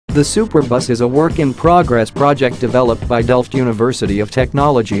The Superbus is a work-in-progress project developed by Delft University of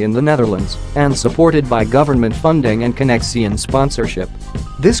Technology in the Netherlands and supported by government funding and Connexion sponsorship.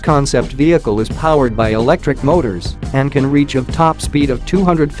 This concept vehicle is powered by electric motors and can reach a top speed of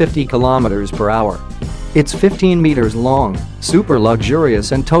 250 kilometers per hour. It's 15 meters long, super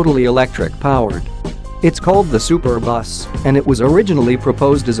luxurious and totally electric powered. It's called the Superbus, and it was originally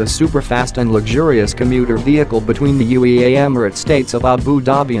proposed as a super-fast and luxurious commuter vehicle between the UEA Emirate states of Abu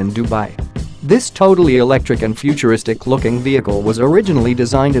Dhabi and Dubai. This totally electric and futuristic-looking vehicle was originally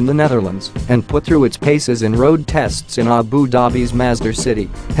designed in the Netherlands and put through its paces in road tests in Abu Dhabi's Masdar city,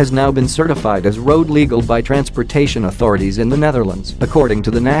 has now been certified as road legal by transportation authorities in the Netherlands, according to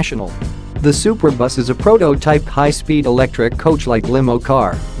the National. The Superbus is a prototype high-speed electric coach-like limo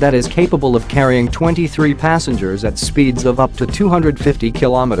car that is capable of carrying 23 passengers at speeds of up to 250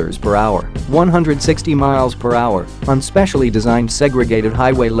 km per hour, 160 miles per hour, on specially designed segregated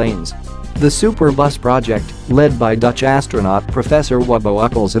highway lanes. The Superbus project, led by Dutch astronaut Professor Wubbo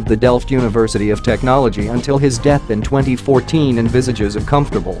Ockels of the Delft University of Technology until his death in 2014, envisages a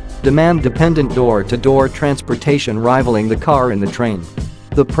comfortable, demand-dependent door-to-door transportation rivaling the car and the train.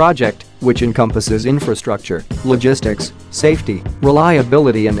 The project, which encompasses infrastructure, logistics, safety,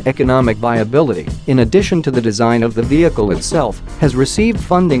 reliability and economic viability, in addition to the design of the vehicle itself, has received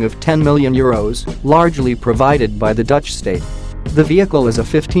funding of €10 million, largely provided by the Dutch state. The vehicle is a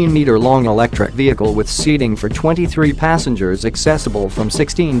 15-meter-long electric vehicle with seating for 23 passengers accessible from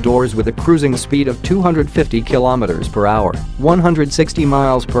 16 doors with a cruising speed of 250 km per hour, 160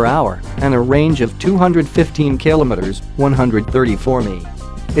 miles per hour, and a range of 215 km, 134 mi.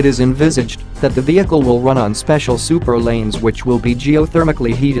 It is envisaged that the vehicle will run on special super lanes which will be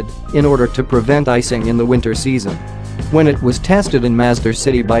geothermically heated in order to prevent icing in the winter season. When it was tested in Masdar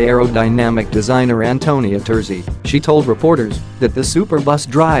City by aerodynamic designer Antonia Terzi, she told reporters that the Superbus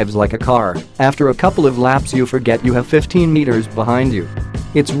drives like a car. After a couple of laps you forget you have 15 meters behind you.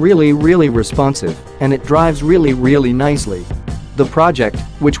 It's really responsive, and it drives really nicely. The project,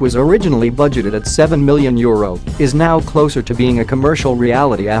 which was originally budgeted at €7 million, is now closer to being a commercial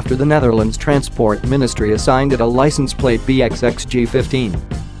reality after the Netherlands Transport Ministry assigned it a license plate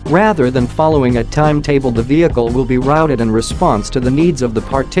BXXG15. Rather than following a timetable, the vehicle will be routed in response to the needs of the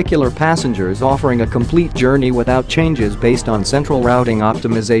particular passengers, offering a complete journey without changes based on central routing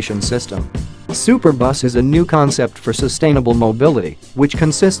optimization system. Superbus is a new concept for sustainable mobility, which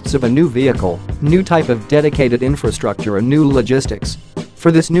consists of a new vehicle, new type of dedicated infrastructure and new logistics.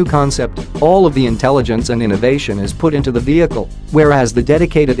 For this new concept, all of the intelligence and innovation is put into the vehicle, whereas the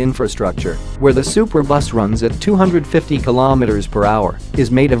dedicated infrastructure, where the Superbus runs at 250 km per hour, is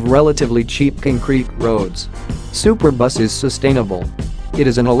made of relatively cheap concrete roads. Superbus is sustainable. It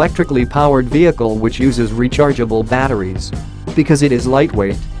is an electrically powered vehicle which uses rechargeable batteries. Because it is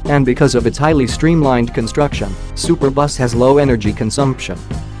lightweight, and because of its highly streamlined construction, Superbus has low energy consumption.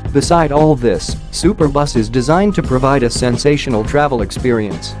 Beside all this, Superbus is designed to provide a sensational travel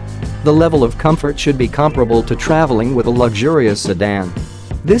experience. The level of comfort should be comparable to traveling with a luxurious sedan.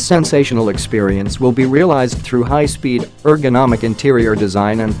 This sensational experience will be realized through high-speed, ergonomic interior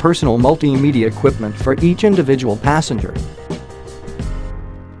design and personal multimedia equipment for each individual passenger.